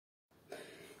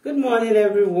Good morning,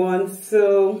 everyone.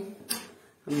 So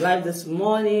I'm live this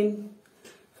morning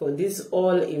for this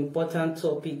all-important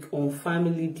topic on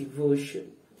family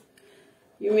devotion.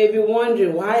 You may be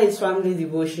wondering, why is family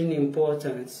devotion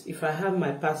important? If I have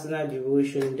my personal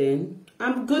devotion, then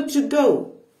I'm good to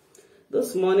go.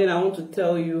 This morning I want to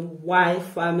tell you why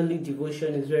family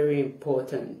devotion is very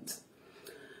important,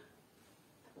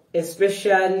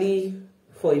 especially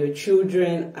for your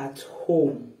children at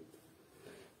home.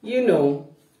 You know,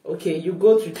 okay, you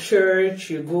go to church,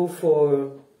 you go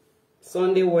for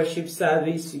Sunday worship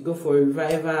service, you go for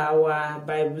revival hour,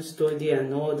 Bible study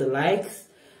and all the likes.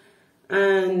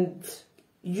 And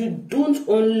you don't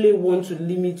only want to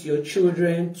limit your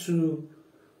children to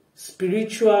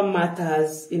spiritual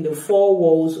matters in the four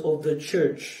walls of the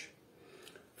church.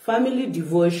 Family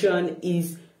devotion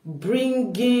is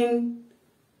bringing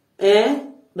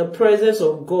the presence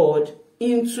of God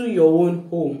into your own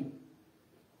home.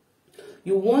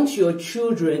 You want your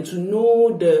children to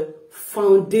know the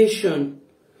foundation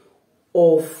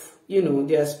of,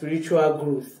 their spiritual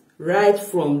growth right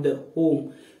from the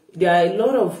home. There are a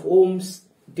lot of homes,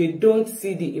 they don't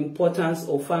see the importance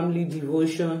of family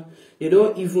devotion. They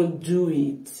don't even do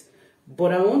it.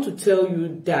 But I want to tell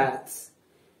you that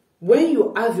when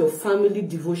you have your family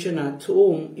devotion at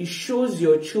home, it shows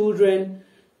your children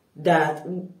that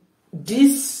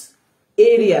this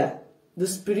area, the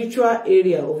spiritual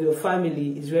area of your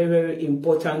family, is very, very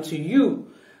important to you.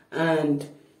 And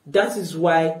that is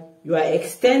why you are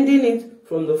extending it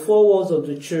from the four walls of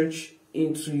the church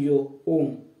into your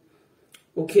home.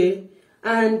 Okay?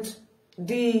 And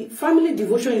the family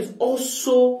devotion is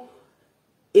also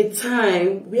a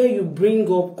time where you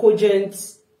bring up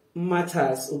cogent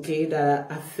matters, okay,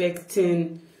 that are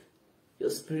affecting your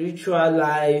spiritual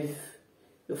life,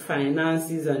 your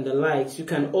finances and the likes. You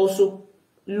can also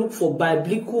look for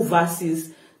biblical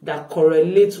verses that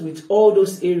correlate with all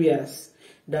those areas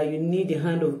that you need the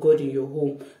hand of God in your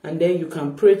home. And then you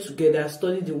can pray together,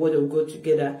 study the word of God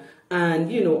together,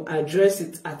 and, address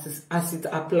it as it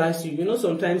applies to you.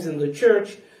 Sometimes in the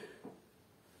church,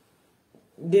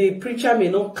 the preacher may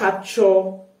not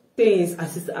capture things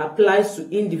as it applies to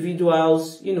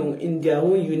individuals, in their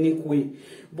own unique way.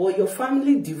 But your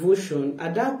family devotion,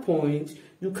 at that point,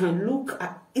 you can look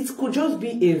at, it could just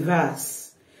be a verse,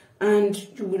 and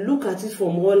you will look at it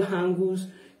from all angles,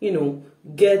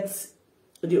 get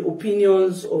the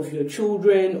opinions of your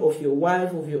children, of your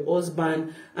wife, of your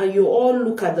husband, and you all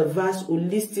look at the verse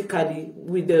holistically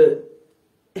with the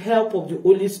help of the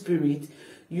Holy Spirit.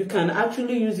 You can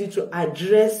actually use it to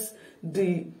address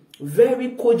the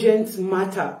very cogent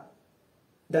matter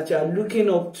that you are looking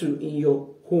up to in your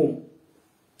home.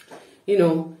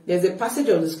 There's a passage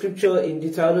of the scripture in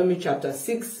Deuteronomy chapter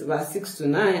 6, verse 6 to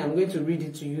 9. I'm going to read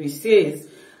it to you. It says,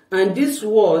 "And these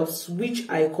words which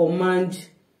I command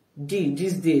thee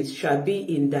these days shall be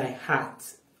in thy heart."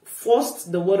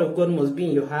 First, the word of God must be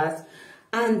in your heart,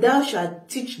 "and thou shalt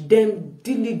teach them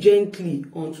diligently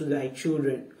unto thy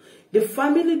children." The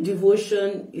family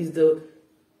devotion is the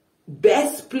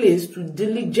best place to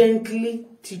diligently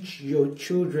teach your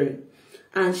children,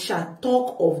 "and shall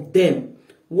talk of them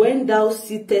when thou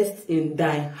sittest in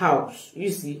thy house." You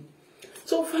see,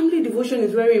 so family devotion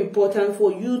is very important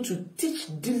for you to teach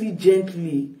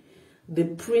diligently the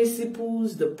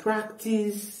principles, the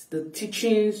practice, the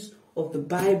teachings of the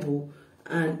Bible,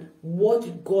 and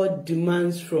what God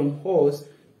demands from us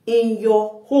in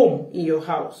your home, in your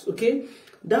house, okay?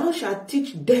 "Thou shalt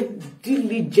teach them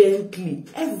diligently,"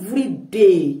 every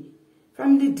day.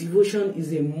 Family devotion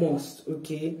is a must,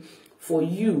 okay, for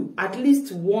you, at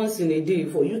least once in a day,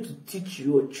 for you to teach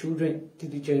your children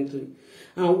diligently.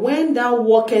 "And when thou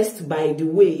walkest by the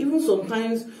way," even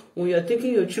sometimes when you are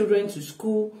taking your children to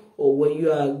school, or when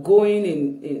you are going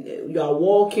you are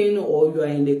walking, or you are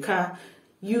in the car,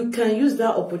 you can use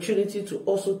that opportunity to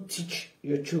also teach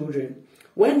your children.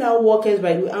 "When thou walkest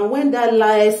by the way, and when thou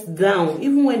liest down,"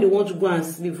 even when they want to go and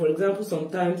sleep. For example,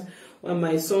 sometimes when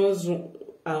my sons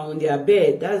are on their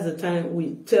bed, that's the time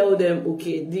we tell them,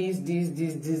 okay, this,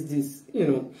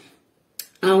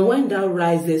 "And when thou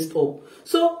risest up."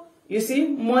 So, you see,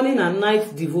 morning and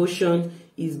night devotion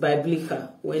is biblical.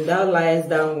 When thou liest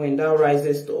down, when thou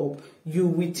risest up, you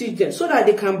will teach them so that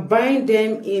they can bind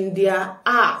them in their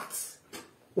hearts.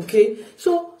 Okay?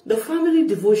 So, the family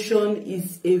devotion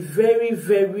is a very,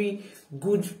 very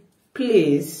good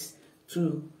place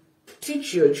to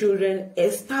teach your children,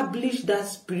 establish that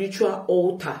spiritual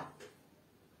altar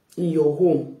in your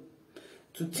home.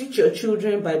 To teach your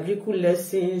children biblical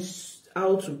lessons,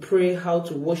 how to pray, how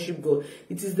to worship God.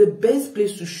 It is the best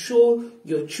place to show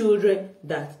your children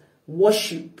that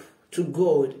worship to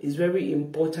God is very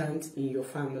important in your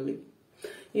family.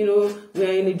 You know,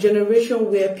 we're in a generation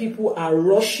where people are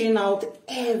rushing out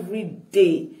every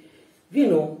day. You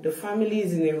know, the family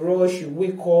is in a rush. You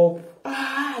wake up,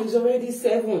 it's already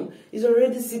 7, it's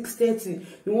already 6:30.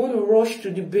 You want to rush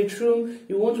to the bedroom,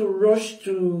 you want to rush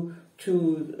to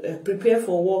prepare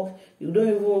for work. You don't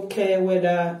even care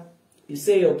whether you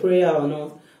say your prayer or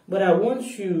not. But I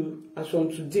want you, as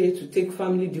from today, to take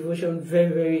family devotion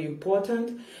very, very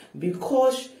important,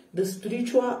 because the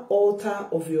spiritual altar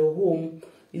of your home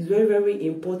is very, very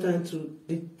important to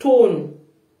the tone,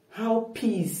 how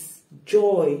peace,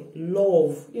 joy,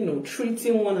 love,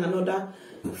 treating one another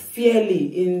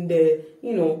fairly in the,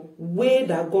 way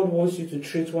that God wants you to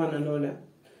treat one another.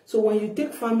 So when you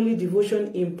take family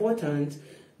devotion important,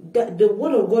 that the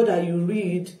word of God that you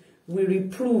read will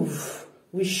reprove,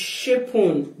 will shape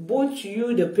on both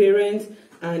you, the parents,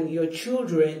 and your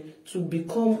children to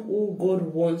become who God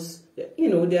wants.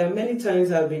 There are many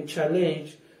times I've been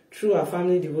challenged through our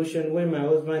family devotion when my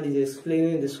husband is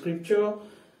explaining the scripture,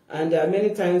 and there are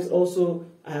many times also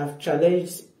I have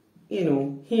challenged,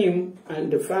 him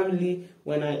and the family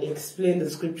when I explain the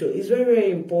scripture. It's very,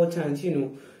 very important,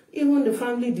 Even the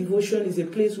family devotion is a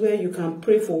place where you can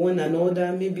pray for one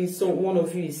another. Maybe one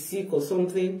of you is sick or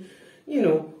something,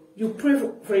 you pray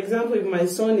for example, if my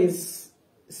son is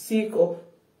sick, or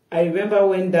I remember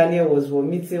when Daniel was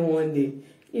vomiting one day,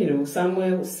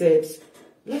 Samuel said,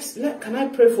 can I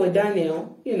pray for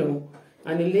Daniel?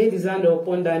 And he laid his hand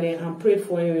upon Daniel and prayed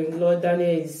for him. Lord,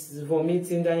 Daniel is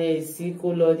vomiting, Daniel is sick, oh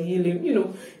Lord, heal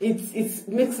him. It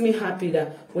makes me happy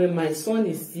that when my son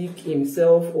is sick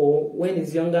himself, or when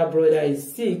his younger brother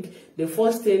is sick, the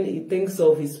first thing he thinks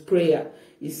of is prayer.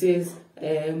 He says,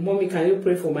 Mommy, can you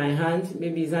pray for my hand?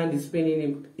 Maybe his hand is paining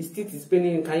him, his teeth is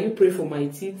paining him. Can you pray for my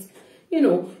teeth?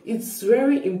 It's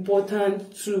very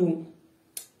important to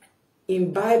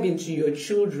imbibe into your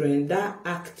children that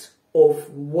act of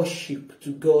worship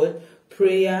to God,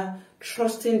 prayer,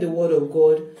 trusting the word of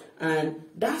God, and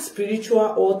that spiritual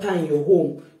altar in your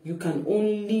home. You can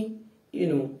only,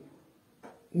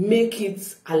 make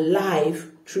it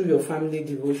alive through your family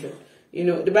devotion.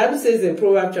 The Bible says in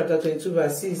Proverbs chapter 22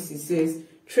 verse 6, it says,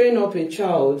 train up a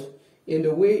child in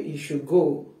the way he should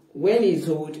go. When he is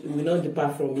old, he will not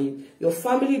depart from it. Your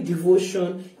family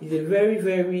devotion is a very,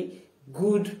 very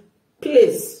good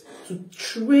place to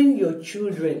train your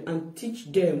children and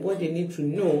teach them what they need to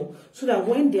know, so that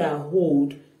when they are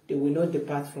old, they will not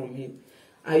depart from him.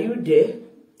 Are you there?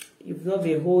 You've not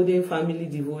been holding family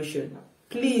devotion.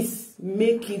 Please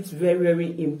make it very,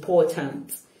 very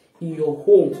important in your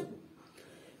home.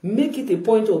 Make it a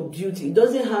point of duty. It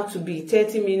doesn't have to be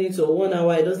 30 minutes or 1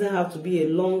 hour. It doesn't have to be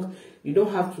you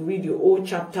don't have to read your whole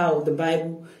chapter of the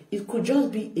Bible. It could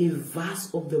just be a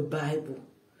verse of the Bible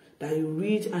that you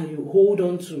read and you hold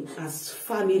on to as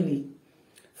family.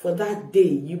 For that day,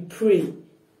 you pray.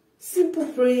 Simple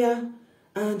prayer,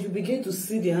 and you begin to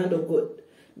see the hand of God.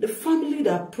 The family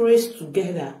that prays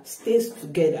together stays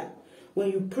together.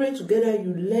 When you pray together,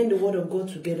 you learn the word of God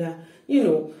together. It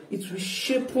will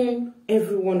shape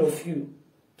every one of you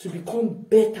to become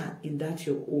better in that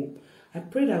your home. I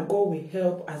pray that God will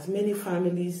help as many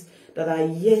families that are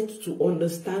yet to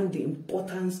understand the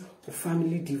importance of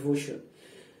family devotion.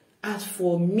 As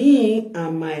for me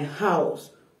and my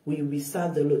house, we will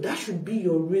serve the Lord. That should be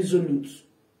your resolute.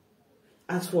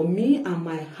 As for me and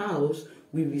my house,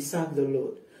 we will serve the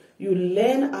Lord. You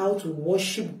learn how to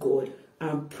worship God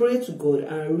and pray to God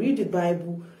and read the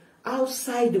Bible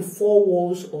outside the four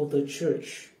walls of the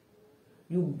church.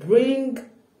 You bring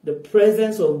the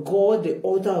presence of God, the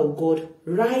altar of God,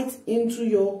 right into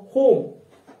your home.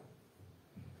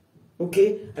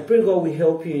 Okay? I pray God will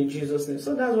help you in Jesus' name.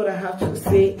 So that's what I have to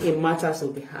say in matters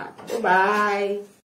of the heart. Bye-bye.